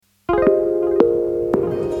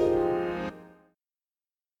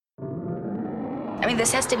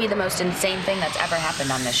This has to be the most insane thing that's ever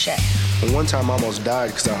happened on this ship. One time I almost died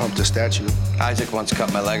because I humped a statue. Isaac once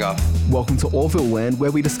cut my leg off. Welcome to Orville Land, where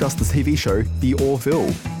we discuss the TV show, The Orville.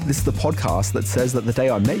 This is the podcast that says that the day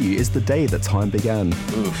I met you is the day that time began.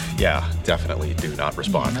 Oof, yeah, definitely do not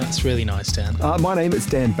respond. That's really nice, Dan. My name is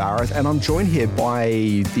Dan Barrett, and I'm joined here by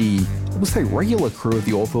the, we'll say, regular crew of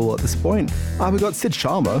The Orville at this point. We've got Sid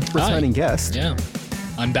Sharma, returning guest. Yeah.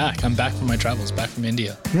 I'm back. I'm back from my travels, back from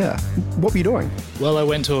India. Yeah. What were you doing? Well, I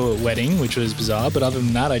went to a wedding, which was bizarre, but other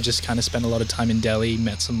than that, I just kind of spent a lot of time in Delhi,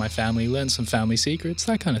 met some of my family, learned some family secrets,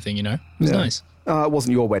 that kind of thing, you know? It was nice. It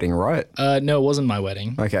wasn't your wedding, right? No, it wasn't my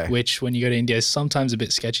wedding. Okay. Which, when you go to India, is sometimes a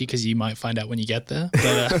bit sketchy because you might find out when you get there.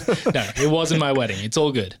 But no, it wasn't my wedding. It's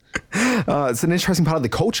all good. It's an interesting part of the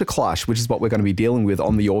culture clash, which is what we're going to be dealing with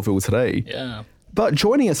on The Orville today. Yeah. But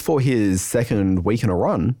joining us for his second week in a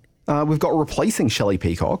run, we've got replacing Shelley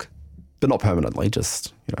Peacock, but not permanently,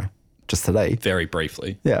 just today. Very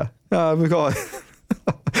briefly. Yeah. We've got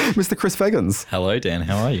Mr. Chris Feggins. Hello, Dan.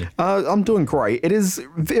 How are you? I'm doing great. It is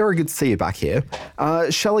very good to see you back here.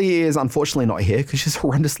 Shelley is unfortunately not here because she's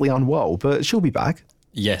horrendously unwell, but she'll be back.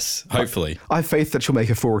 Yes, hopefully. I have faith that she'll make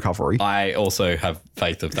a full recovery. I also have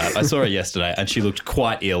faith of that. I saw her yesterday and she looked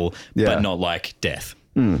quite ill, but not like death.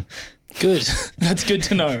 Good. That's good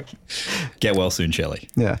to know. Get well soon, Shelley.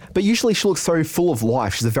 Yeah. But usually she looks so full of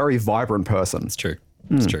life. She's a very vibrant person. It's true.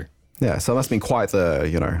 It's true. Yeah. So it must have been quite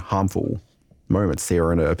the, harmful moment to see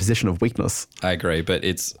her in a position of weakness. I agree, but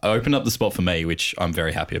it's opened up the spot for me, which I'm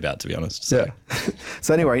very happy about, to be honest. So. Yeah.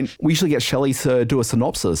 So anyway, we usually get Shelley to do a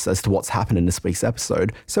synopsis as to what's happened in this week's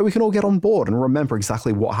episode so we can all get on board and remember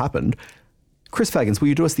exactly what happened. Chris Feggins, will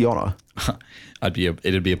you do us the honour?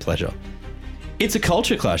 It'd be a pleasure. It's a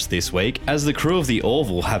culture clash this week as the crew of the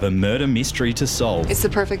Orville have a murder mystery to solve. It's the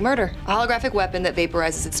perfect murder. A holographic weapon that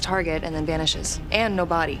vaporizes its target and then vanishes. And no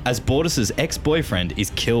body. As Bordis' ex-boyfriend is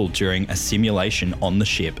killed during a simulation on the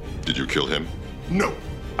ship. Did you kill him? No,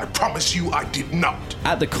 I promise you I did not.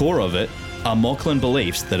 At the core of it are Moclan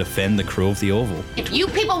beliefs that offend the crew of the Orville. If you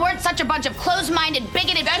people weren't such a bunch of closed-minded,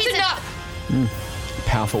 bigoted pieces... enough!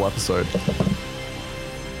 Powerful episode.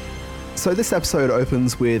 So this episode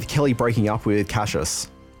opens with Kelly breaking up with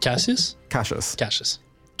Cassius. Cassius? Cassius. Cassius.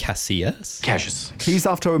 Cassius? Cassius. He's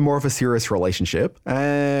after more of a serious relationship,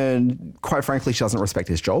 and quite frankly, she doesn't respect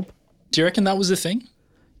his job. Do you reckon that was the thing?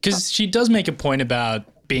 Because she does make a point about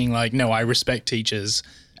being like, no, I respect teachers.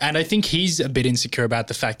 And I think he's a bit insecure about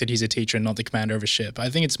the fact that he's a teacher and not the commander of a ship. I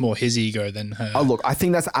think it's more his ego than her. Oh, look, I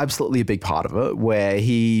think that's absolutely a big part of it, where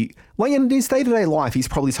he, like in his day-to-day life, he's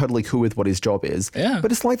probably totally cool with what his job is. Yeah.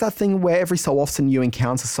 But it's like that thing where every so often you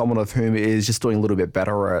encounter someone of whom is just doing a little bit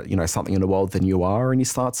better at, something in the world than you are, and you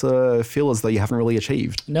start to feel as though you haven't really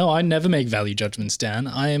achieved. No, I never make value judgments, Dan.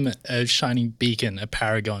 I am a shining beacon, a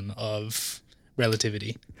paragon of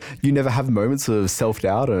relativity. You never have moments of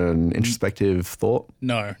self-doubt and introspective thought?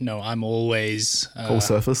 No, I'm always... Full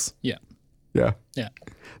surface? Yeah. Yeah. Yeah.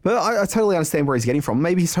 But I totally understand where he's getting from.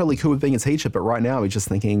 Maybe he's totally cool with being a teacher, but right now he's just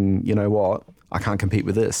thinking, you know what, I can't compete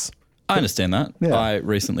with this. I understand that. Yeah. I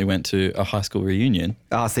recently went to a high school reunion.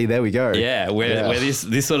 See, there we go. Yeah, where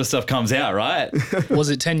this sort of stuff comes out, right? Was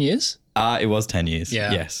it 10 years? It was 10 years,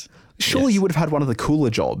 Yeah. yes. Surely you would have had one of the cooler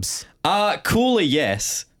jobs. Cooler,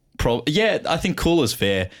 yes. I think cooler's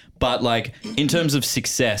fair, but like in terms of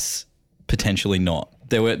success, potentially not.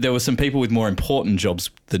 There were some people with more important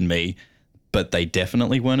jobs than me, but they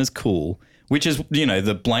definitely weren't as cool. Which is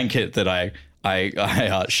the blanket that I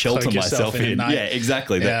shelter Cloak myself yourself in in. at night. Yeah,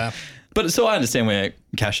 exactly. Yeah. But so I understand where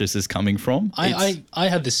Cassius is coming from. I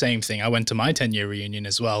had the same thing. I went to my 10-year reunion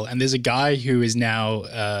as well, and there's a guy who is now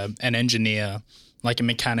an engineer, like a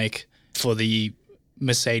mechanic for the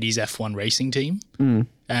Mercedes F1 racing team.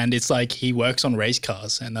 And it's like he works on race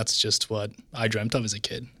cars, and that's just what I dreamt of as a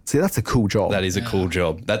kid. See, that's a cool job. That is a cool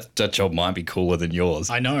job. That job might be cooler than yours.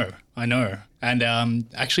 I know. And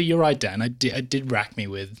actually, you're right, Dan. It did rack me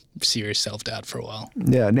with serious self-doubt for a while.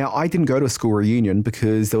 Yeah. Now, I didn't go to a school reunion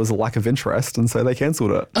because there was a lack of interest, and so they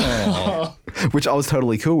cancelled it, which I was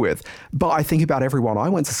totally cool with. But I think about everyone I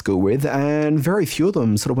went to school with, and very few of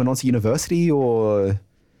them sort of went on to university or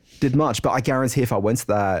did much. But I guarantee if I went to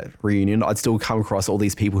that reunion, I'd still come across all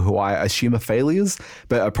these people who I assume are failures,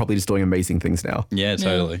 but are probably just doing amazing things now. Yeah,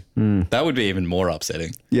 totally. That would be even more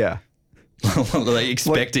upsetting. Yeah. Like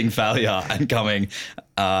expecting failure and coming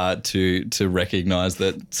to recognize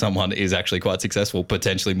that someone is actually quite successful,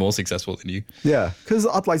 potentially more successful than you. Yeah, because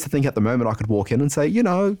I'd like to think at the moment I could walk in and say,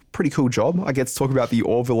 pretty cool job. I get to talk about the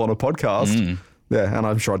Orville on a podcast. Yeah, and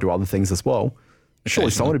I'm sure I'd do other things as well.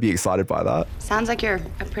 Surely someone would be excited by that. Sounds like you're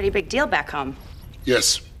a pretty big deal back home.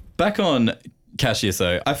 Yes. Back on Cassius,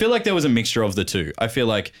 though. I feel like there was a mixture of the two. I feel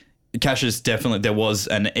like Cassius definitely, there was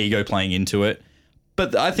an ego playing into it.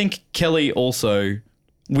 But I think Kelly also,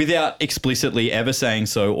 without explicitly ever saying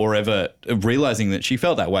so or ever realizing that she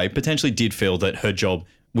felt that way, potentially did feel that her job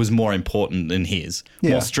was more important than his,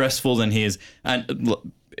 more stressful than his. And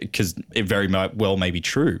because it very well may be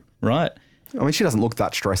true, right? I mean, she doesn't look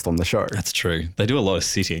that stressed on the show. That's true. They do a lot of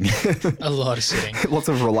sitting. A lot of sitting. Lots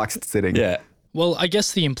of relaxed sitting. Yeah. Well, I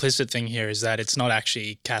guess the implicit thing here is that it's not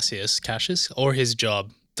actually Cassius, or his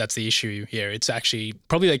job. That's the issue here. It's actually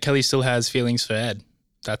probably that Kelly still has feelings for Ed.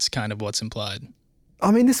 That's kind of what's implied.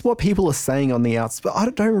 I mean, this is what people are saying on the outs, but I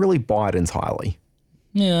don't really buy it entirely.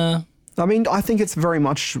 Yeah. I mean, I think it's very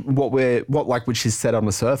much which is said on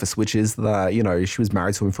the surface, which is that, you know, she was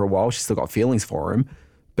married to him for a while. She's still got feelings for him.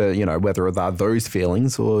 But, you know, whether they're those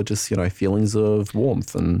feelings or just, you know, feelings of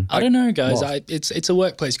warmth and... I don't know, guys. It's a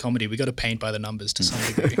workplace comedy. We got to paint by the numbers to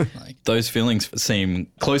some degree. Those feelings seem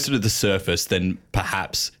closer to the surface than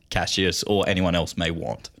perhaps Cassius or anyone else may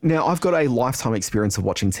want. Now, I've got a lifetime experience of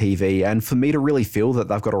watching TV, and for me to really feel that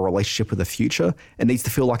they've got a relationship with the future, it needs to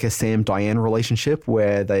feel like a Sam-Diane relationship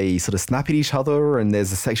where they sort of snap at each other and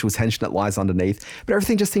there's a sexual tension that lies underneath, but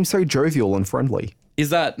everything just seems so jovial and friendly. Is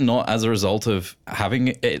that not as a result of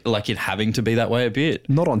having it, like it having to be that way a bit?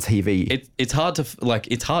 Not on TV. It's hard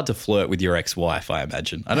to flirt with your ex-wife, I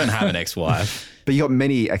imagine. I don't have an ex-wife. But you got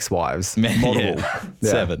many ex-wives. Multiple. Yeah.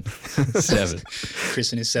 Seven.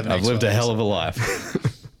 Chris and his 7 I've lived a hell of a life.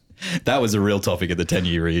 That was a real topic at the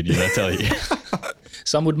 10-year reunion, I tell you.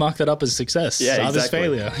 Some would mark that up as success. Yeah, others exactly.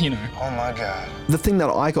 failure, you know. Oh my God. The thing that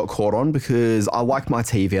I got caught on, because I like my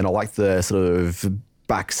TV and I like the sort of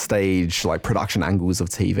backstage like production angles of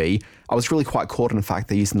TV, I was really quite caught in the fact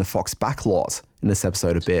they're using the Fox backlot in this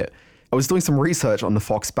episode a bit. I was doing some research on the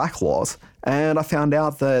Fox backlot and I found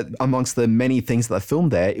out that amongst the many things that they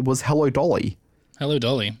filmed there, it was Hello Dolly. Hello,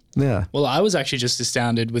 Dolly. Yeah. Well, I was actually just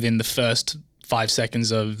astounded within the first 5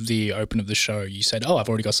 seconds of the open of the show. You said, I've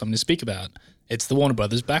already got something to speak about. It's the Warner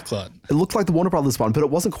Brothers backlot. It looked like the Warner Brothers one, but it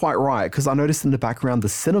wasn't quite right because I noticed in the background the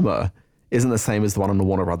cinema isn't the same as the one on the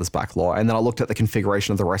Warner Brothers backlot. And then I looked at the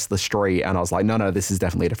configuration of the rest of the street and I was like, no, this is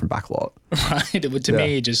definitely a different backlot. Right. To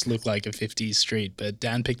me, it just looked like a 50s street, but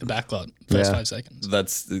Dan picked the backlot first 5 seconds.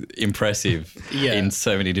 That's impressive in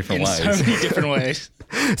so many different ways. In so many different ways.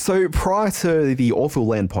 So prior to the Orville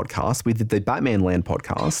Land podcast, we did the Batman Land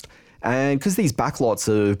podcast. And because these backlots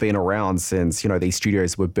have been around since, you know, these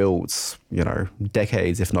studios were built, you know,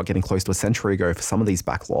 decades, if not getting close to a century ago for some of these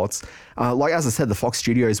backlots. Like, as I said, the Fox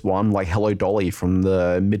Studios one, like Hello Dolly from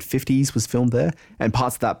the mid-50s was filmed there. And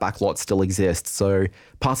parts of that backlot still exist. So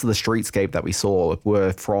parts of the streetscape that we saw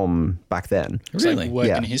were from back then. It's Really? like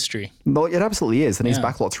work in history. Well, it absolutely is. And these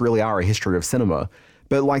backlots really are a history of cinema.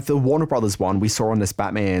 But like the Warner Brothers one, we saw on this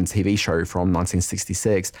Batman TV show from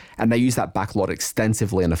 1966, and they used that backlot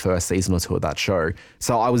extensively in the first season or two of that show.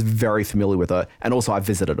 So I was very familiar with it, and also I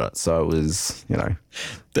visited it. So it was, you know.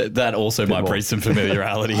 That also might breed some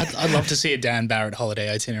familiarity. I'd love to see a Dan Barrett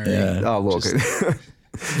holiday itinerary. Yeah. Oh, look.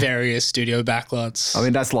 Various studio backlots. I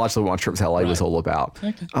mean, that's largely what Trips LA was all about.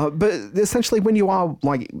 Okay. But essentially, when you are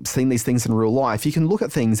like seeing these things in real life, you can look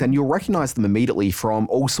at things and you'll recognize them immediately from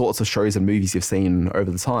all sorts of shows and movies you've seen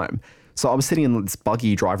over the time. So I was sitting in this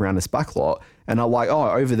buggy driving around this backlot and I'm like,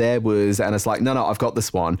 over there was, and it's like, no, I've got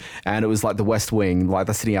this one. And it was like the West Wing, like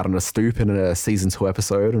they're sitting out on a stoop in a season 2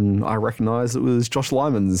 episode. And I recognized it was Josh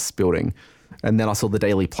Lyman's building. And then I saw the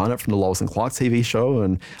Daily Planet from the Lois and Clark TV show.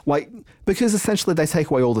 And like, because essentially they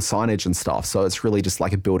take away all the signage and stuff. So it's really just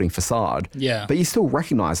like a building facade. Yeah. But you still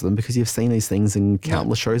recognize them because you've seen these things in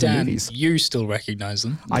countless shows and movies. You still recognize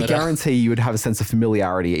them. I guarantee you would have a sense of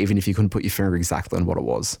familiarity even if you couldn't put your finger exactly on what it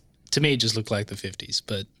was. To me, it just looked like the 50s,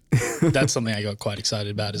 but that's something I got quite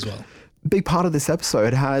excited about as well. Big part of this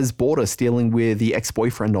episode has Bortus dealing with the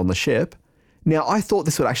ex-boyfriend on the ship. Now, I thought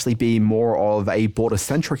this would actually be more of a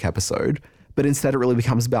Bortus-centric episode, but instead it really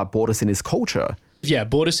becomes about Bortus and his culture. Yeah,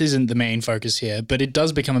 Bortus isn't the main focus here, but it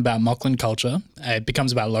does become about Moclan culture. It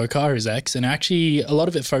becomes about Lokar, his ex, and actually a lot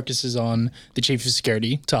of it focuses on the chief of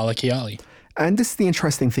security, Tala Kiali. And this is the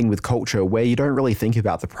interesting thing with culture, where you don't really think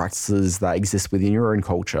about the practices that exist within your own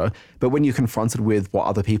culture, but when you're confronted with what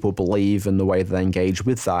other people believe and the way that they engage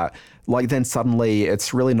with that, like then suddenly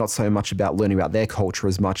it's really not so much about learning about their culture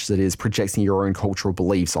as much as it is projecting your own cultural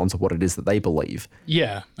beliefs onto what it is that they believe.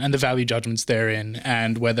 Yeah, and the value judgments therein,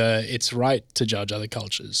 and whether it's right to judge other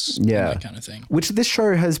cultures. Yeah. And that kind of thing. Which this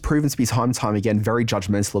show has proven to be time and time again very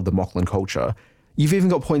judgmental of the Moclan culture. You've even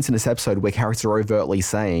got points in this episode where characters are overtly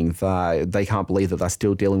saying that they can't believe that they're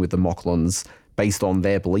still dealing with the Moclans based on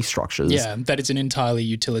their belief structures. Yeah, that it's an entirely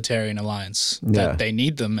utilitarian alliance, that they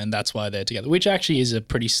need them and that's why they're together, which actually is a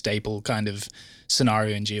pretty staple kind of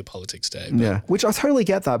scenario in geopolitics today. Yeah, which I totally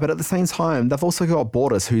get that, but at the same time, they've also got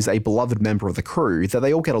Bortus, who's a beloved member of the crew that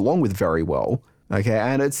they all get along with very well. Okay,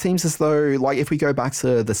 and it seems as though, like, if we go back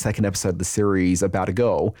to the second episode of the series about a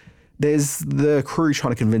girl, there's the crew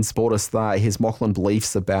trying to convince Bortus that his Moclan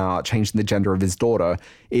beliefs about changing the gender of his daughter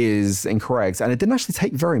is incorrect. And it didn't actually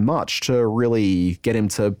take very much to really get him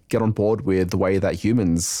to get on board with the way that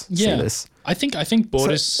humans see this. I think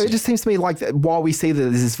Bortus... So it just seems to me like while we see that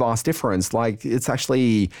there's this vast difference, like it's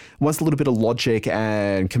actually, once a little bit of logic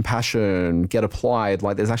and compassion get applied,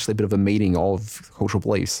 like there's actually a bit of a meeting of cultural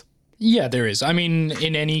beliefs. Yeah, there is. I mean,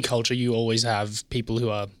 in any culture, you always have people who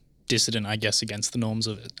are dissident, I guess, against the norms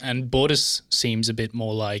of it. And Bortus seems a bit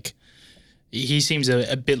more like, he seems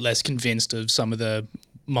a bit less convinced of some of the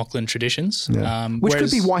Moclan traditions. Yeah. Which could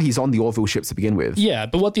be why he's on the Orville ships to begin with. Yeah,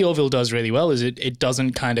 but what the Orville does really well is it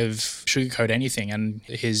doesn't kind of sugarcoat anything, and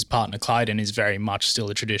his partner Clyden is very much still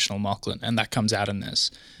a traditional Moclan, and that comes out in this.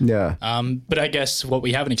 Yeah. But I guess what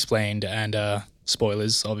we haven't explained, and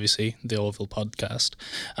spoilers, obviously, the Orville podcast,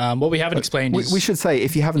 what we haven't explained is... We should say,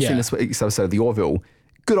 if you haven't seen this week's episode of the Orville,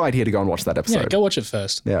 good idea to go and watch that episode. Yeah, go watch it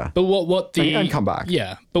first. Yeah. But what the... And come back.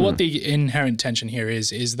 Yeah. But what the inherent tension here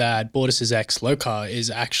is that Bortus's ex, Lokar, is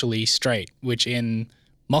actually straight, which in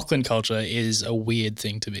Moclan culture is a weird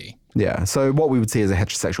thing to be. Yeah. So what we would see as a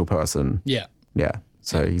heterosexual person. Yeah. Yeah.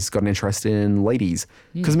 So he's got an interest in ladies.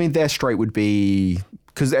 Because, I mean, their straight would be...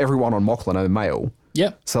 Because everyone on Moclan are male.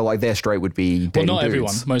 Yep. So, like, their straight would be dating Well, not dudes.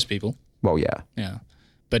 everyone. Most people. Well, yeah. Yeah.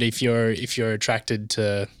 But if you're attracted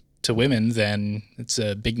to women, then it's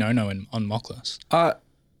a big no-no on Moclas.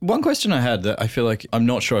 One question I had that I feel like I'm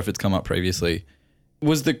not sure if it's come up previously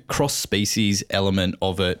was the cross-species element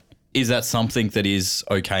of it. Is that something that is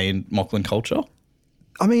okay in Moclan culture?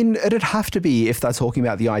 I mean, it'd have to be if they're talking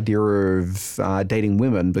about the idea of dating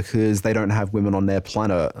women, because they don't have women on their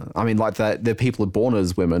planet. I mean, like, the people are born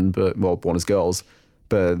as women, born as girls,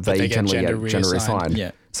 but they generally get gender reassigned.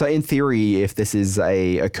 Yeah. So in theory, if this is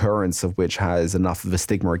a occurrence of which has enough of a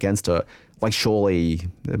stigma against it, like, surely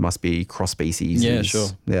there must be cross-species. Yeah, sure.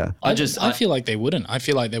 Yeah. I feel like they wouldn't. I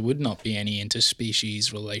feel like there would not be any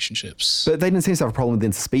interspecies relationships. But they didn't seem to have a problem with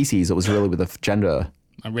interspecies. It was really with the gender.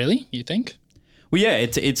 Really? You think? Well, yeah,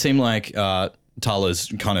 it seemed like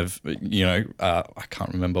Tala's kind of, I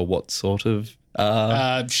can't remember what sort of...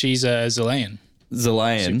 She's a Zelayan.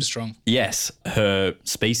 Zelayan. Super strong. Yes, her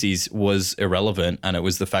species was irrelevant, and it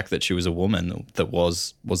was the fact that she was a woman that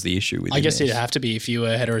was the issue with I guess it'd have to be if you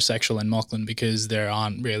were heterosexual in Moclan, because there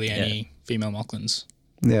aren't really any female Moclans.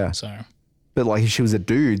 Yeah. So... But, like, if she was a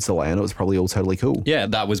dude, Zelayan, it was probably all totally cool. Yeah,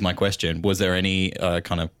 that was my question. Was there any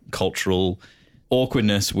kind of cultural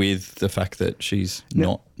awkwardness with the fact that she's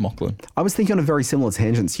not Moclan? I was thinking on a very similar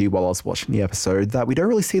tangent to you while I was watching the episode, that we don't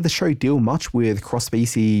really see the show deal much with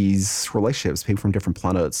cross-species relationships, people from different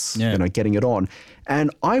planets, getting it on.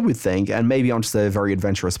 And I would think, and maybe I'm just a very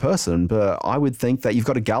adventurous person, but I would think that you've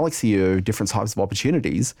got a galaxy of different types of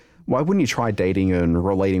opportunities. Why wouldn't you try dating and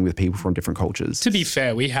relating with people from different cultures? To be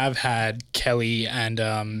fair, we have had Kelly and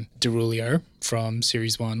Derulio from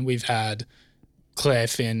Series 1. We've had Claire,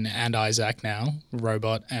 Finn, and Isaac now, a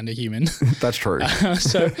robot and a human. That's true.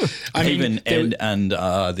 So, I mean, even Ed and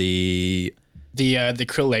the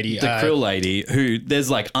Krill lady. The Krill lady, who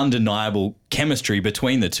there's like undeniable chemistry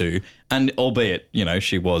between the two, and albeit,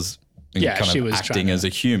 she was kind of acting as a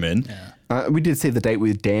human. Yeah. We did see the date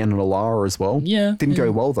with Dan and Alara as well. Yeah. Didn't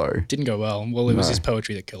go well, though. Didn't go well. Well, it was his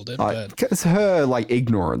poetry that killed it. But it's her, like,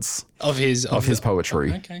 ignorance of his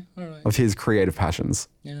poetry. Oh, okay, all right. Of his creative passions.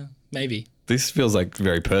 Yeah, maybe. This feels like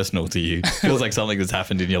very personal to you. Feels like something that's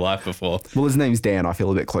happened in your life before. Well, his name's Dan. I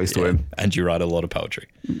feel a bit close to him. And you write a lot of poetry.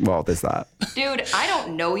 Well, there's that. Dude, I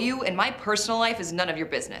don't know you, and my personal life is none of your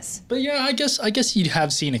business. But yeah, I guess you'd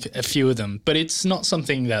have seen a few of them, but it's not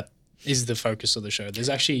something that is the focus of the show. There's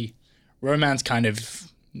actually romance kind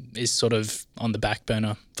of is sort of on the back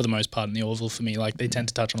burner for the most part in the Orville for me. Like, they tend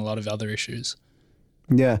to touch on a lot of other issues.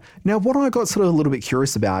 Yeah. Now, what I got sort of a little bit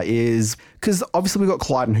curious about is, because obviously we've got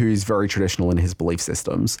Clyden, who's very traditional in his belief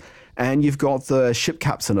systems, and you've got the ship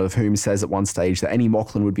captain of whom says at one stage that any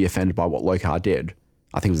Moclan would be offended by what Lokar did.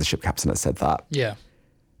 I think it was the ship captain that said that. Yeah.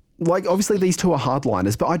 Like, obviously these two are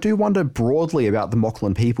hardliners, but I do wonder broadly about the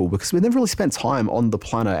Moclan people, because we've never really spent time on the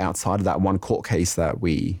planet outside of that one court case that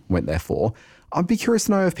we went there for. I'd be curious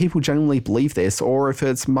to know if people genuinely believe this, or if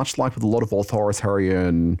it's much like with a lot of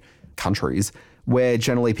authoritarian countries, where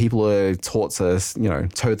generally people are taught to,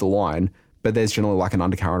 toe the line, but there's generally like an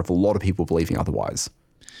undercurrent of a lot of people believing otherwise.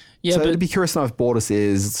 Yeah, so but I'd be curious to know if Bortus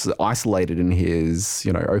is isolated in his,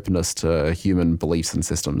 openness to human beliefs and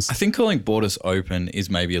systems. I think calling Bortus open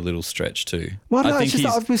is maybe a little stretch too. Well, no, I it's think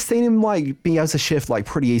just I've seen him being able to shift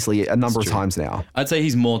pretty easily a number of times now. I'd say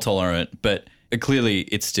he's more tolerant, but clearly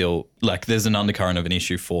it's still there's an undercurrent of an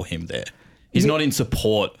issue for him there. He's not in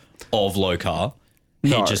support of Lokar. He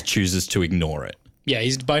just chooses to ignore it. yeah,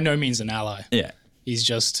 he's by no means an ally. Yeah. He's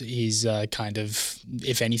kind of,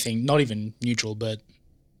 if anything, not even neutral, but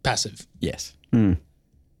passive. Yes.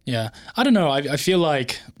 Yeah. I don't know. I feel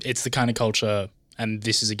like it's the kind of culture, and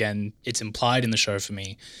this is, again, it's implied in the show for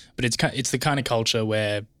me, but it's the kind of culture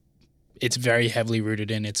where it's very heavily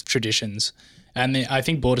rooted in its traditions. And I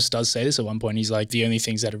think Bortus does say this at one point. He's like, the only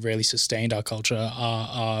things that have really sustained our culture are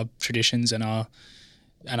our traditions and our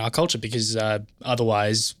culture, because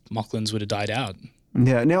otherwise Mocklans would have died out.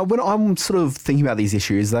 Yeah. Now, when I'm sort of thinking about these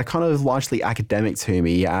issues, they're kind of largely academic to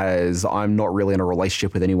me, as I'm not really in a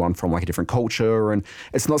relationship with anyone from a different culture, and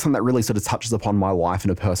it's not something that really sort of touches upon my life in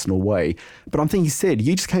a personal way. But I'm thinking, Sid,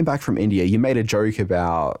 you just came back from India. You made a joke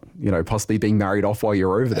about, possibly being married off while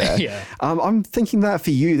you're over there. Yeah. I'm thinking that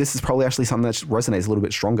for you, this is probably actually something that resonates a little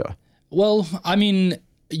bit stronger. Well, I mean,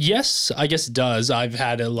 yes, I guess it does. I've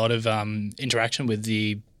had a lot of interaction with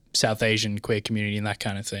the South Asian queer community and that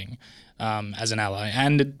kind of thing. As an ally.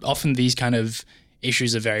 And often these kind of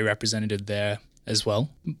issues are very represented there as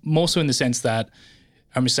well. More so in the sense that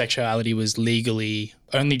homosexuality was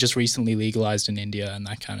only just recently legalized in India and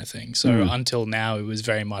that kind of thing. So until now, it was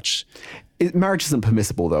very much... Marriage isn't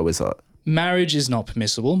permissible though, is it? Marriage is not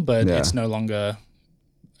permissible, but it's no longer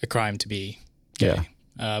a crime to be gay.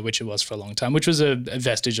 Which it was for a long time, which was a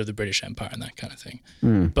vestige of the British Empire and that kind of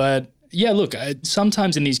thing. But yeah, look,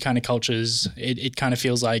 sometimes in these kind of cultures, it kind of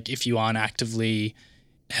feels like if you aren't actively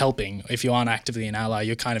helping, if you aren't actively an ally,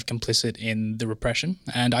 you're kind of complicit in the repression.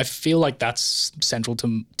 And I feel like that's central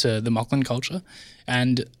to the Moclan culture.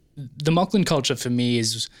 And the Moclan culture for me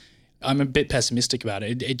is, I'm a bit pessimistic about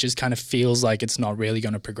it. It just kind of feels like it's not really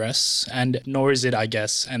going to progress. And nor is it, I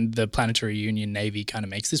guess, and the Planetary Union Navy kind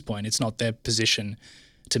of makes this point, it's not their position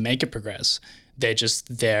to make it progress. They're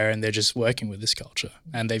just there and they're just working with this culture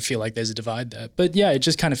and they feel like there's a divide there. But yeah, it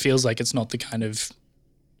just kind of feels like it's not the kind of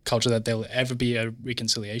culture that there'll ever be a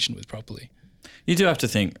reconciliation with properly. You do have to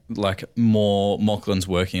think more Mocklans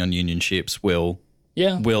working on Union ships will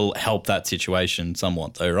help that situation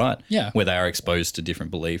somewhat though, right? Yeah. Where they are exposed to different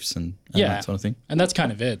beliefs and that sort of thing. And that's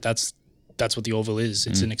kind of it. That's what the Orville is.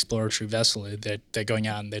 It's an exploratory vessel. They're going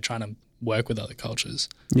out and they're trying to work with other cultures.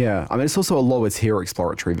 Yeah, I mean, it's also a lower tier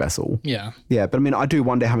exploratory vessel. Yeah. Yeah, but I mean, I do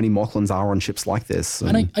wonder how many Mocklans are on ships like this.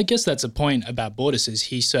 And I guess that's a point about Bortus is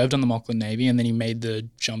he served on the Moclan Navy and then he made the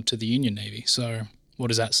jump to the Union Navy. So what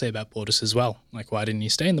does that say about Bortus as well? Why didn't he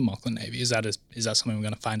stay in the Moclan Navy? Is that something we're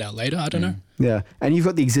going to find out later? I don't know. Yeah, and you've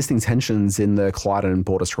got the existing tensions in the Clyden and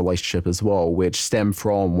Bortus relationship as well, which stem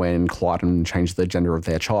from when Clyden changed the gender of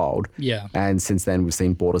their child. Yeah. And since then, we've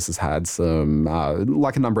seen Bortus has had some, a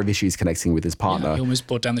number of issues connecting with his partner. Yeah, he almost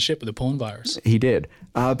brought down the ship with a porn virus. He did.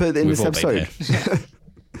 But in this episode...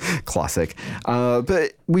 Classic.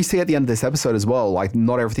 But we see at the end of this episode as well,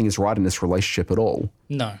 not everything is right in this relationship at all.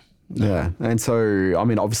 No. Yeah. And so, I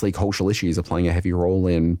mean, obviously cultural issues are playing a heavy role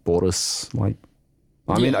in Bortus.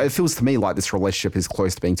 I mean, it feels to me like this relationship is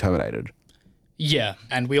close to being terminated. Yeah.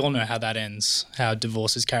 And we all know how that ends, how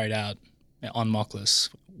divorce is carried out on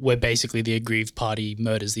Mocklus, where basically the aggrieved party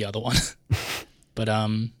murders the other one. But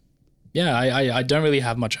yeah, I don't really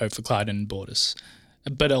have much hope for Clyden and Bortus.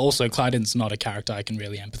 But also Clyden's not a character I can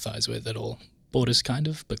really empathize with at all. Bortus kind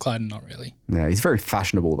of, but Clyden not really. Yeah, he's very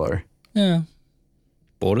fashionable though. Yeah.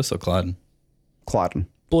 Bortus or Clyden? Clyden.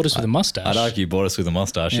 Bortus with a mustache. I'd argue Bortus with a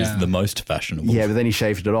mustache is the most fashionable. Yeah, but then he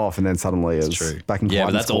shaved it off and then suddenly it's back in Clyden's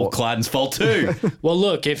but that's all Clyden's fault too. Well,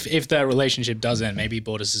 look, if that relationship does end, maybe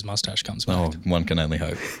Bortus's mustache comes back. Oh, one can only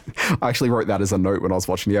hope. I actually wrote that as a note when I was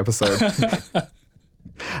watching the episode.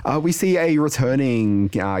 We see a returning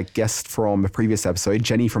guest from a previous episode,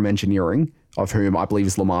 Jenny from Engineering, of whom I believe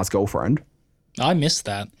is Lamar's girlfriend. I missed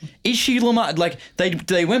that. Is she Lamar?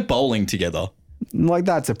 They went bowling together.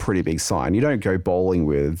 That's a pretty big sign. You don't go bowling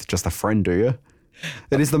with just a friend, do you?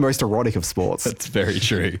 It is the most erotic of sports. That's very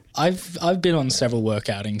true. I've been on several work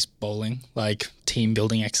outings bowling, team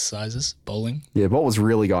building exercises, bowling. Yeah, what was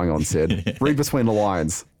really going on, Sid? Read between the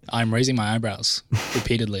lines. I'm raising my eyebrows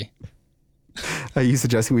repeatedly. Are you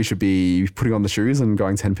suggesting we should be putting on the shoes and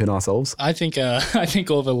going 10-pin ourselves? I think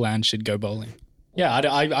Orville Land should go bowling. Yeah,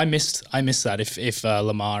 I missed that if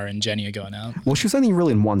Lamar and Jenny are going out. Well, she was only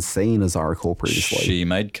really in one scene, as I recall previously. She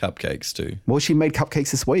made cupcakes too. Well, she made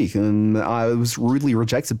cupcakes this week, and I was rudely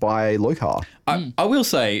rejected by Lokar. I will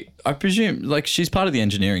say, I presume, like, she's part of the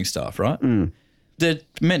engineering staff, right? They're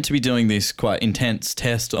meant to be doing this quite intense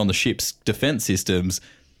test on the ship's defense systems.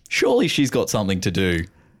 Surely she's got something to do.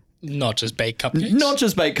 Not just bake cupcakes? Not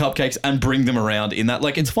just bake cupcakes and bring them around in that.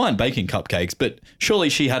 Like, it's fine baking cupcakes, but surely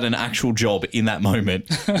she had an actual job in that moment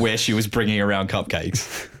where she was bringing around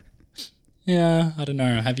cupcakes. Yeah, I don't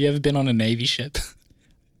know. Have you ever been on a Navy ship?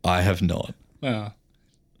 I have not.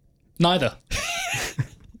 Neither.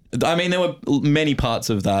 I mean, there were many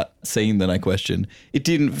parts of that scene that I questioned. It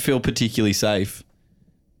didn't feel particularly safe,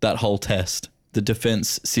 that whole test. The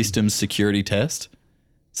defense systems security test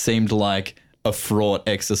seemed like a fraught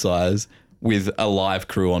exercise with a live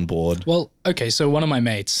crew on board. Well, okay, so one of my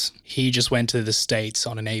mates, he just went to the States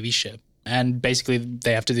on a Navy ship. And basically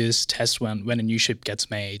they have to do this test when a new ship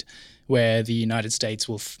gets made where the United States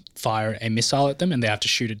will fire a missile at them and they have to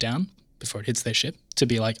shoot it down before it hits their ship to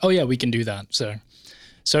be like, oh yeah, we can do that. So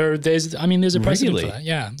there's a precedent for that.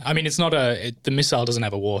 Yeah. I mean, it's not the missile doesn't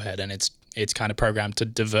have a warhead and it's kind of programmed to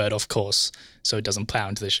divert off course so it doesn't plow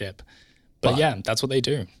into the ship. But yeah, that's what they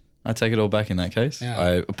do. I take it all back in that case. Yeah. I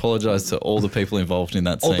apologize to all the people involved in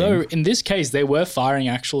that scene. Although in this case, they were firing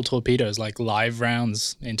actual torpedoes, like live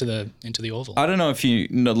rounds into the Orville. I don't know if you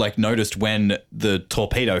noticed when the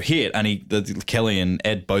torpedo hit, and Kelly and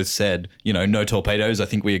Ed both said, no torpedoes. I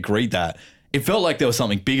think we agreed that. It felt like there was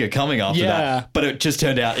something bigger coming after that, but it just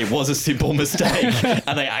turned out it was a simple mistake,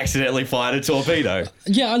 and they accidentally fired a torpedo.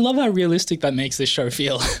 Yeah, I love how realistic that makes this show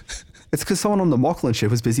feel. It's because someone on the Mocklin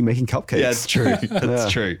ship was busy making cupcakes. Yeah, it's true.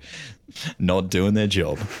 That's true. Not doing their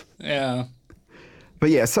job. Yeah. But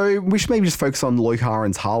yeah, so we should maybe just focus on Lokar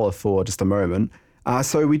and Tala for just a moment.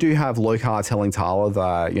 So we do have Lokar telling Tala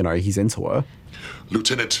that, he's into her.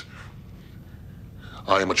 Lieutenant,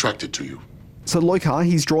 I am attracted to you. So Lokar,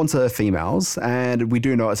 he's drawn to females, and we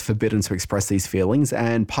do know it's forbidden to express these feelings,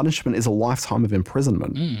 and punishment is a lifetime of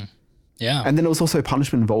imprisonment. Yeah. And then there was also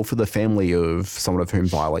punishment involved for the family of someone of whom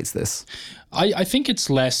violates this. I think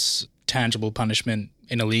it's less tangible punishment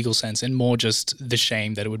in a legal sense and more just the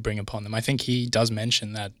shame that it would bring upon them. I think he does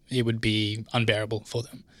mention that it would be unbearable for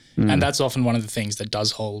them. And that's often one of the things that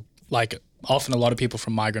does hold, like often a lot of people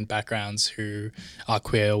from migrant backgrounds who are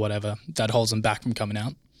queer or whatever, that holds them back from coming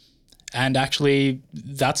out. And actually,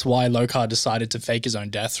 that's why Lokar decided to fake his own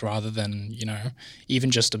death rather than,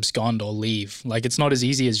 even just abscond or leave. Like, it's not as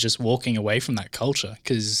easy as just walking away from that culture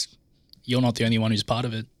because you're not the only one who's part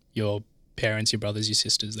of it. Your parents, your brothers, your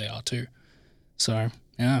sisters, they are too. So,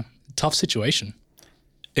 yeah, tough situation.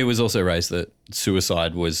 It was also raised that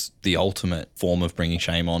suicide was the ultimate form of bringing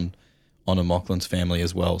shame on a Mocklin's family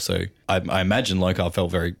as well. So I imagine Lokar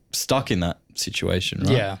felt very stuck in that situation,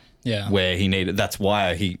 right? Yeah. Yeah. Where that's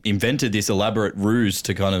why he invented this elaborate ruse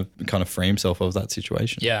to kind of free himself of that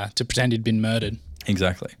situation. Yeah, to pretend he'd been murdered.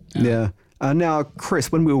 Exactly. Yeah. Now,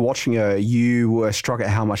 Chris, when we were watching her, you were struck at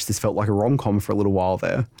how much this felt like a rom-com for a little while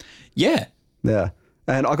there. Yeah. Yeah.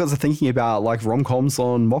 And I got to thinking about like rom-coms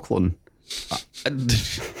on Mocklin.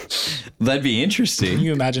 That'd be interesting. Can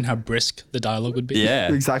you imagine how brisk the dialogue would be?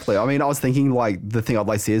 Yeah. Exactly. I mean, I was thinking like the thing I'd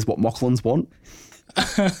like to see is what Mocklins want.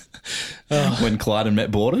 When Clyde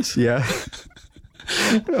met Borders? Yeah.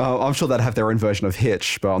 I'm sure they'd have their own version of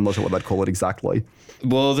Hitch, but I'm not sure what they'd call it exactly.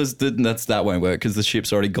 Well, that won't work because the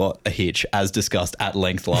ship's already got a hitch, as discussed at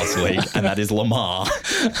length last week, and that is Lamar.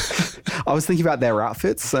 I was thinking about their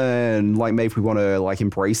outfits, and like maybe if we want to like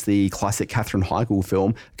embrace the classic Katherine Heigl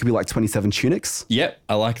film, it could be like 27 Tunics. Yep,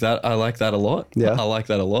 I like that. I like that a lot. Yeah, I like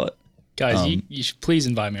that a lot. Guys, you should please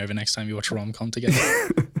invite me over next time you watch a rom-com together.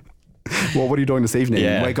 Well, what are you doing this evening?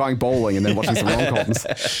 Yeah. We're going bowling and then watching some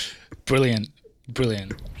rom-coms. Brilliant.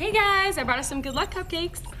 Hey guys, I brought us some good luck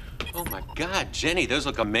cupcakes. Oh my God, Jenny, those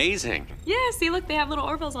look amazing. Yeah, see, look, they have little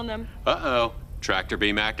Orvilles on them. Uh-oh, tractor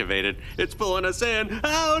beam activated. It's pulling us in.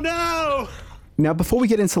 Oh no! Now, before we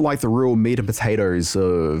get into like the real meat and potatoes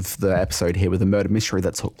of the episode here with the murder mystery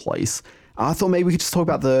that took place, I thought maybe we could just talk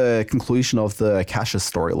about the conclusion of the Cassius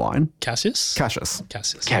storyline. Cassius.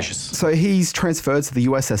 So he's transferred to the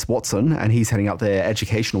USS Watson and he's heading up their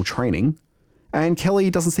educational training. And Kelly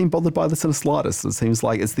doesn't seem bothered by this in the slightest. It seems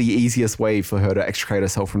like it's the easiest way for her to extricate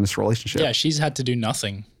herself from this relationship. Yeah, she's had to do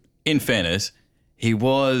nothing. In fairness, he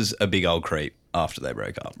was a big old creep after they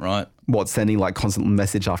broke up, right? What, sending like constant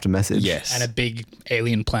message after message? Yes. And a big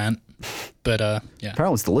alien plant. But yeah.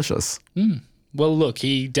 Apparently it's delicious. Well, look,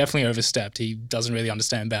 he definitely overstepped. He doesn't really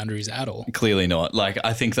understand boundaries at all. Clearly not. Like,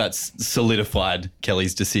 I think that's solidified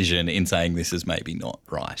Kelly's decision in saying this is maybe not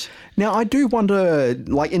right. Now, I do wonder,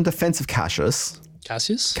 like, in defense of Cassius,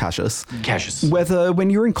 whether when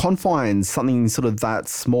you're in confines, something sort of that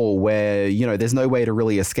small where, you know, there's no way to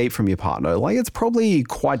really escape from your partner, like, it's probably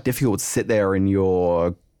quite difficult to sit there in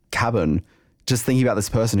your cabin just thinking about this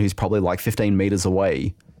person who's probably like 15 meters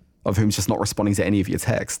away, of whom's just not responding to any of your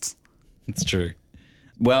texts. It's true.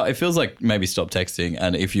 Well, it feels like maybe stop texting,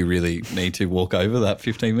 and if you really need to walk over that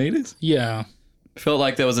 15 meters. Yeah. Felt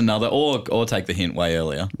like there was another, or take the hint way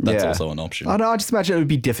earlier. That's also an option. I know, I just imagine it would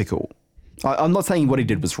be difficult. I'm not saying what he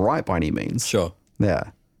did was right by any means. Sure. Yeah.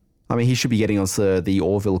 I mean, he should be getting onto the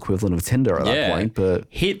Orville equivalent of Tinder at that point, but...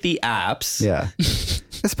 Hit the apps. Yeah.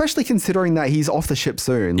 Especially considering that he's off the ship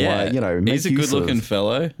soon. Yeah. Like, you know, he's a good-looking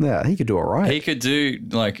fellow. Yeah, he could do it right. He could do,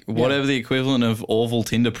 like, whatever the equivalent of Orville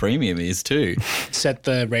Tinder Premium is, too. Set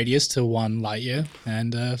the radius to 1 light year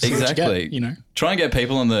and see what you get, you know. Try and get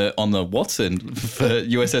people on the Watson, for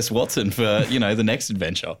USS Watson for, you know, the next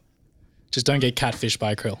adventure. Just don't get catfished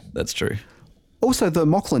by a krill. That's true. Also, the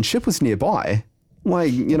Mocklin ship was nearby.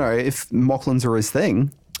 Like, you know, if Mocklins are his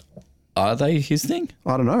thing. Are they his thing?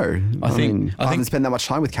 I don't know. I haven't spent that much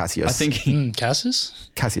time with Cassius. I think Cassius?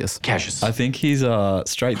 Cassius. I think he's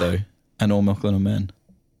straight though, and all Mocklin are men.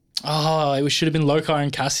 Oh, it should have been Lokar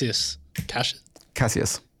and Cassius.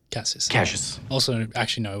 Cassius. Also,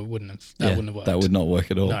 actually, no, it wouldn't have. That wouldn't have worked. That would not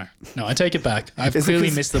work at all. No, I take it back. I've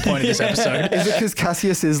clearly missed the point of this episode. Is it because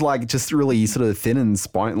Cassius is like just really sort of thin and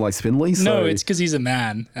spindly? So... No, it's because he's a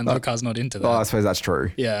man and Lokar's not into that. Oh, I suppose that's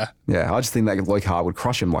true. Yeah. Yeah, I just think that Lokar would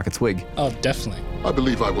crush him like a twig. Oh, definitely. I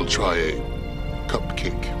believe I will try a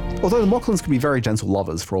cupcake. Although the Mocklins could be very gentle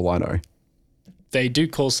lovers for all I know. They do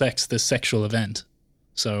call sex the sexual event.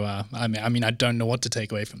 So, I mean, I don't know what to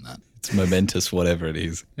take away from that. It's momentous, whatever it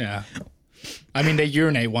is. Yeah. I mean, they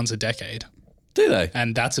urinate once a decade. Do they?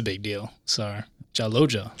 And that's a big deal. So,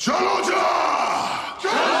 Jaloja.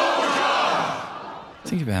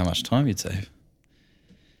 Think about how much time you'd save.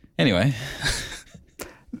 Anyway.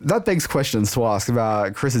 That begs questions to ask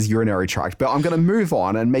about Chris's urinary tract, but I'm going to move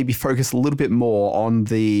on and maybe focus a little bit more on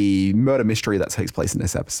the murder mystery that takes place in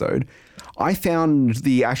this episode. I found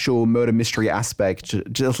the actual murder mystery aspect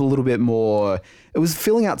just a little bit more... It was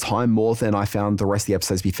filling out time more than I found the rest of the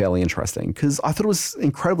episodes to be fairly interesting, because I thought it was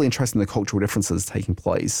incredibly interesting the cultural differences taking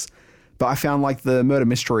place. But I found like the murder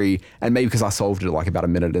mystery, and maybe because I solved it like about a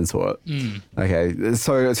minute into it. Okay,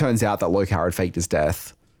 so it turns out that Lokar had faked his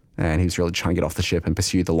death, and he was really trying to get off the ship and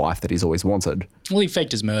pursue the life that he's always wanted. Well, he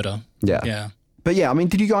faked his murder. Yeah. But yeah, I mean,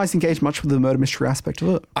 did you guys engage much with the murder mystery aspect of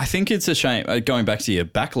it? I think it's a shame, going back to your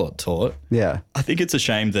backlot taught. Yeah. I think it's a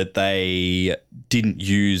shame that they didn't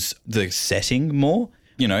use the setting more.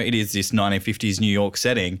 You know, it is this 1950s New York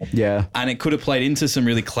setting. Yeah. And it could have played into some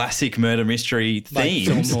really classic murder mystery themes.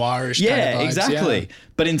 Like film noirish kind of vibes, exactly. Yeah.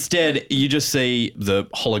 But instead, you just see the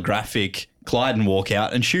holographic Clyden walk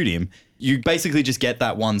out and shoot him. You basically just get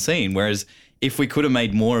that one scene. Whereas if we could have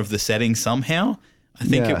made more of the setting somehow, I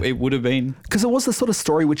think it would have been... Because it was the sort of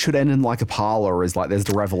story which should end in like a parlor, is like there's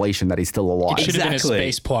the revelation that he's still alive. It should have been a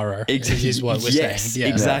space Poirot, is what we're saying. Yeah.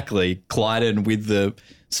 Exactly. Clyden with the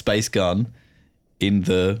space gun in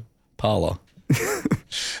the parlor.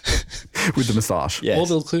 With the moustache. Yes.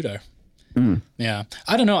 Orville Cluedo. Yeah.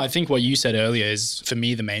 I don't know. I think what you said earlier is, for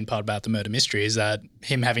me, the main part about the murder mystery is that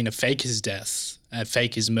him having to fake his death,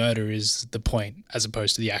 fake his murder is the point, as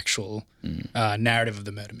opposed to the actual narrative of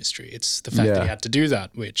the murder mystery. It's the fact that he had to do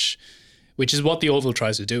that, which is what the Orville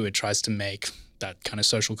tries to do. It tries to make that kind of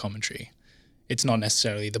social commentary. It's not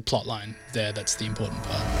necessarily the plot line there that's the important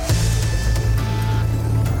part.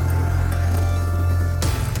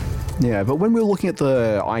 Yeah, but when we were looking at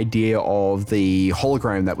the idea of the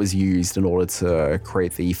hologram that was used in order to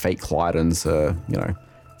create the fake Clydens,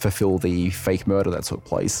 fulfill the fake murder that took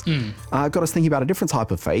place, got us thinking about a different type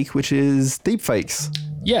of fake, which is deep fakes.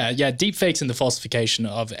 Yeah, deep fakes and the falsification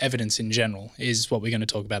of evidence in general is what we're going to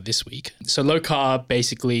talk about this week. So Lokar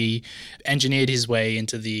basically engineered his way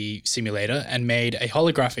into the simulator and made a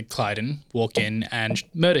holographic Clyden walk in and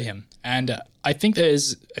murder him. And I think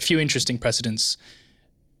there's a few interesting precedents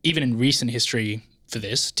even in recent history for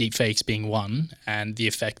this, deepfakes being one, and the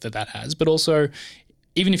effect that has. But also,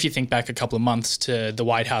 even if you think back a couple of months to the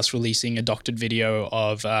White House releasing a doctored video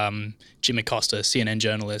of Jim Acosta, CNN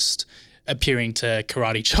journalist, appearing to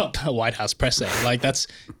karate chop a White House press aide. Like that's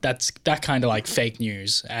that kind of like fake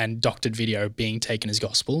news and doctored video being taken as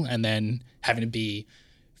gospel and then having to be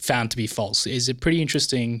found to be false is a pretty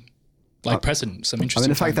interesting precedent. Some interesting. I mean,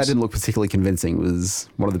 the fact that didn't look particularly convincing was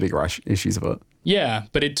one of the bigger issues of it. Yeah,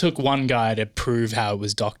 but it took one guy to prove how it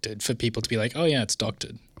was doctored for people to be like, oh yeah, it's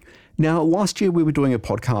doctored. Now, last year we were doing a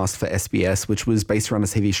podcast for SBS, which was based around the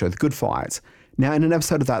TV show The Good Fight. Now, in an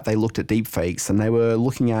episode of that, they looked at deepfakes and they were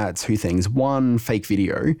looking at two things. One, fake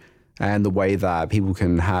video and the way that people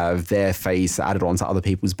can have their face added onto other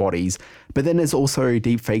people's bodies. But then there's also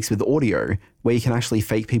deepfakes with audio, where you can actually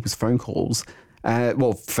fake people's phone calls.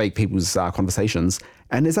 Fake people's conversations.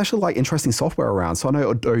 And there's actually like interesting software around. So I know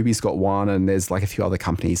Adobe's got one and there's like a few other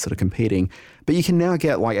companies sort of competing. But you can now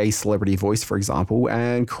get like a celebrity voice, for example,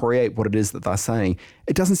 and create what it is that they're saying.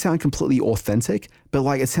 It doesn't sound completely authentic, but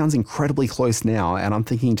like it sounds incredibly close now. And I'm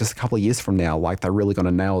thinking just a couple of years from now, like they're really going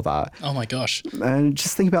to nail that. Oh my gosh. And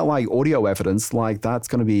just think about like audio evidence, like that's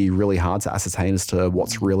going to be really hard to ascertain as to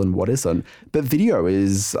what's real and what isn't. But video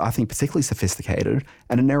is, I think, particularly sophisticated.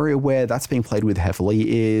 And an area where that's being played with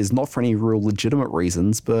heavily is not for any real legitimate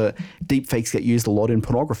reasons, but deepfakes get used a lot in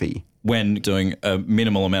pornography. When doing a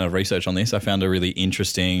minimal amount of research on this, I found a really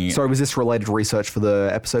interesting... Sorry, was this related research for the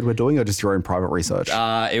episode we're doing or just your own private research?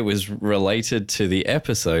 It was related to the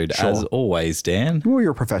episode, Sure. as always, Dan. Well,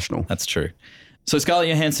 you're a professional. That's true. So Scarlett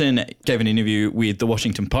Johansson gave an interview with The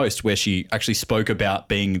Washington Post where she actually spoke about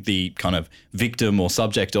being the kind of victim or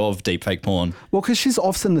subject of deepfake porn. Well, because she's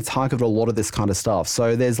often the target of a lot of this kind of stuff.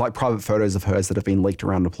 So there's like private photos of hers that have been leaked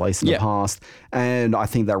around the place in the past. And I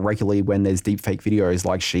think that regularly when there's deepfake videos,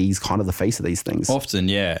 like she's kind of the face of these things. Often,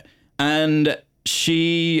 yeah. And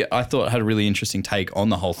she, I thought, had a really interesting take on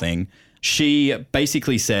the whole thing. She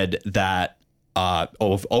basically said that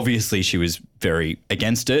obviously she was very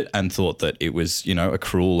against it and thought that it was, a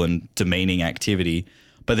cruel and demeaning activity,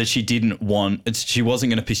 but that she wasn't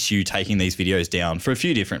going to pursue taking these videos down for a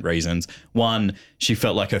few different reasons. One, she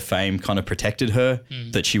felt like her fame kind of protected her,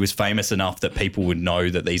 that she was famous enough that people would know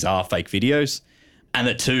that these are fake videos. And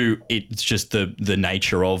that two, it's just the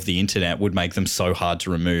nature of the internet would make them so hard to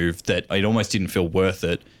remove that it almost didn't feel worth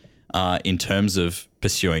it in terms of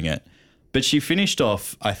pursuing it. But she finished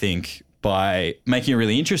off, I think, by making a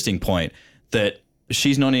really interesting point that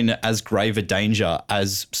she's not in as grave a danger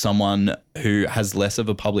as someone who has less of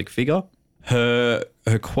a public figure. Her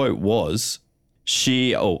quote was,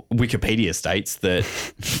 Wikipedia states that...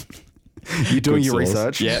 You're doing your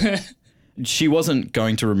research. Yeah. She wasn't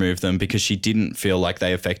going to remove them because she didn't feel like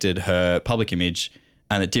they affected her public image,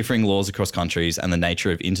 and that differing laws across countries and the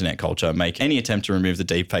nature of internet culture make any attempt to remove the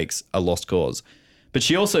deepfakes a lost cause. But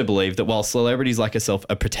she also believed that while celebrities like herself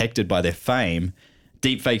are protected by their fame,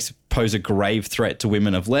 deepfakes pose a grave threat to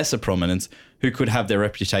women of lesser prominence who could have their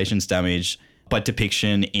reputations damaged by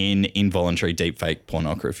depiction in involuntary deepfake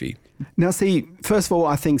pornography. Now, see, first of all,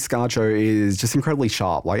 I think ScarJo is just incredibly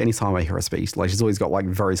sharp. Like, anytime I hear her speak, like, she's always got, like,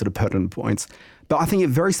 very sort of pertinent points. But I think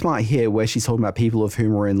it's very smart here where she's talking about people of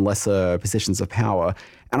whom are in lesser positions of power.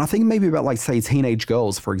 And I think maybe about, like, say, teenage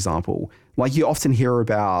girls, for example. Like, you often hear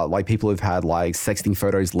about, like, people who've had, like, sexting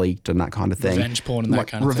photos leaked and that kind of thing. Revenge porn and like,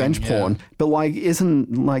 that kind of revenge thing. porn. Yeah. But, like,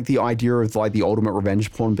 isn't, like, the idea of, like, the ultimate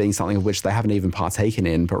revenge porn being something of which they haven't even partaken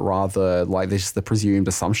in, but rather, like, there's just the presumed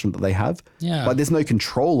assumption that they have? Yeah. Like, there's no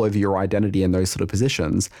control over your identity in those sort of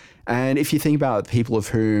positions. And if you think about people of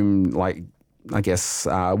whom, like, I guess,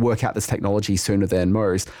 work out this technology sooner than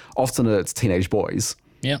most, often it's teenage boys.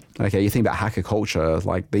 Yeah. Okay, you think about hacker culture,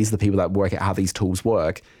 like these are the people that work out how these tools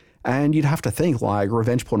work. And you'd have to think like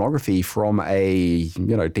revenge pornography from a,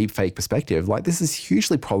 deepfake perspective, like this is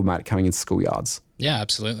hugely problematic coming into schoolyards. Yeah,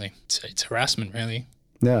 absolutely. It's harassment, really.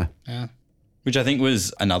 Yeah. Yeah. Which I think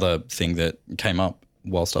was another thing that came up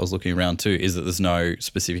whilst I was looking around too, is that there's no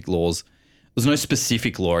specific laws. There's no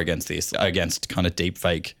specific law against this, against kind of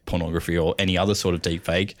deepfake pornography or any other sort of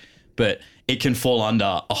deepfake, but it can fall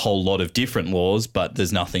under a whole lot of different laws, but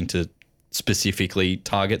there's nothing to specifically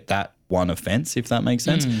target that one offense, if that makes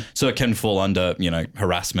sense. So it can fall under,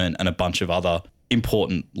 harassment and a bunch of other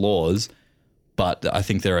important laws, but I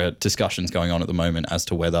think there are discussions going on at the moment as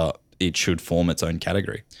to whether it should form its own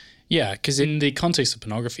category. Yeah, because in the context of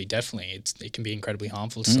pornography, definitely, it can be incredibly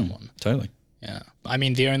harmful to someone. Totally. Yeah. I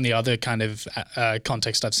mean, the only other kind of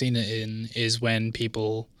context I've seen it in is when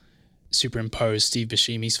people superimpose Steve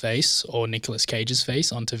Buscemi's face or Nicolas Cage's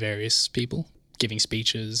face onto various people, giving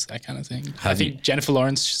speeches, that kind of thing. I think Jennifer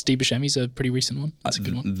Lawrence, Steve Buscemi's a pretty recent one. That's a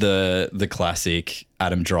good one. The classic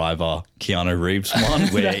Adam Driver, Keanu Reeves one,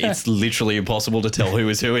 where it's literally impossible to tell who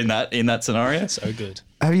is who in that scenario. So good.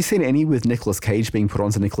 Have you seen any with Nicolas Cage being put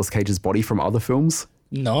onto Nicolas Cage's body from other films?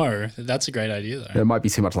 No, that's a great idea, though. It might be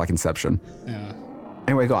too much like Inception. Yeah.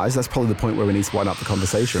 Anyway, guys, that's probably the point where we need to wind up the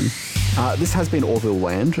conversation. This has been Orville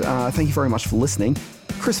Land. Thank you very much for listening.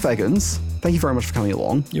 Chris Feggins, thank you very much for coming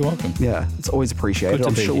along. You're welcome. Yeah, it's always appreciated.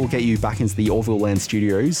 I'm sure we'll get you back into the Orville Land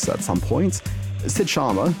studios at some point. Sid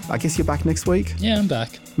Sharma, I guess you're back next week? Yeah, I'm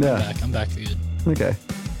back. Yeah. I'm back for good. Okay.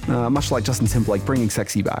 Much like Justin Timberlake bringing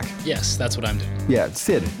sexy back. Yes, that's what I'm doing. Yeah,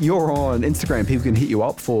 Sid, you're on Instagram. People can hit you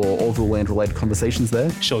up for Orville Land-related conversations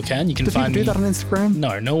there. Sure can. You can Do find people me. do that on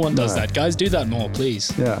Instagram? No one does that. Guys, do that more,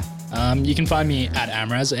 please. Yeah. You can find me at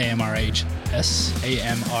Amraz, AMRHS,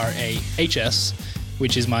 AMRAHS,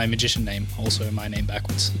 which is my magician name, also my name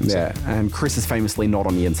backwards. Yeah, and Chris is famously not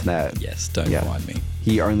on the internet. Yes, don't find me.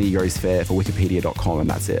 He only goes fair for wikipedia.com and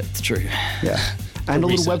that's it. It's true. Yeah. And a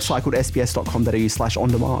little research. website called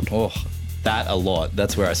sbs.com.au/on-demand. Oh, that a lot.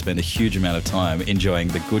 That's where I spend a huge amount of time enjoying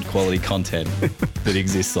the good quality content that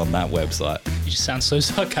exists on that website. You just sound so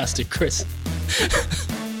sarcastic, Chris.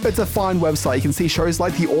 It's a fine website. You can see shows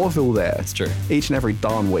like The Orville there. It's true. Each and every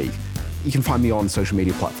darn week. You can find me on social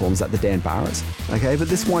media platforms at the Dan Barrett. Okay, but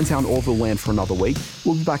this winds down Orville Land for another week.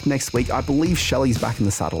 We'll be back next week. I believe Shelley's back in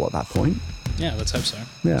the saddle at that point. Yeah, let's hope so.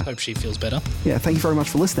 Yeah. Let's hope she feels better. Yeah, thank you very much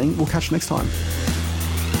for listening. We'll catch you next time.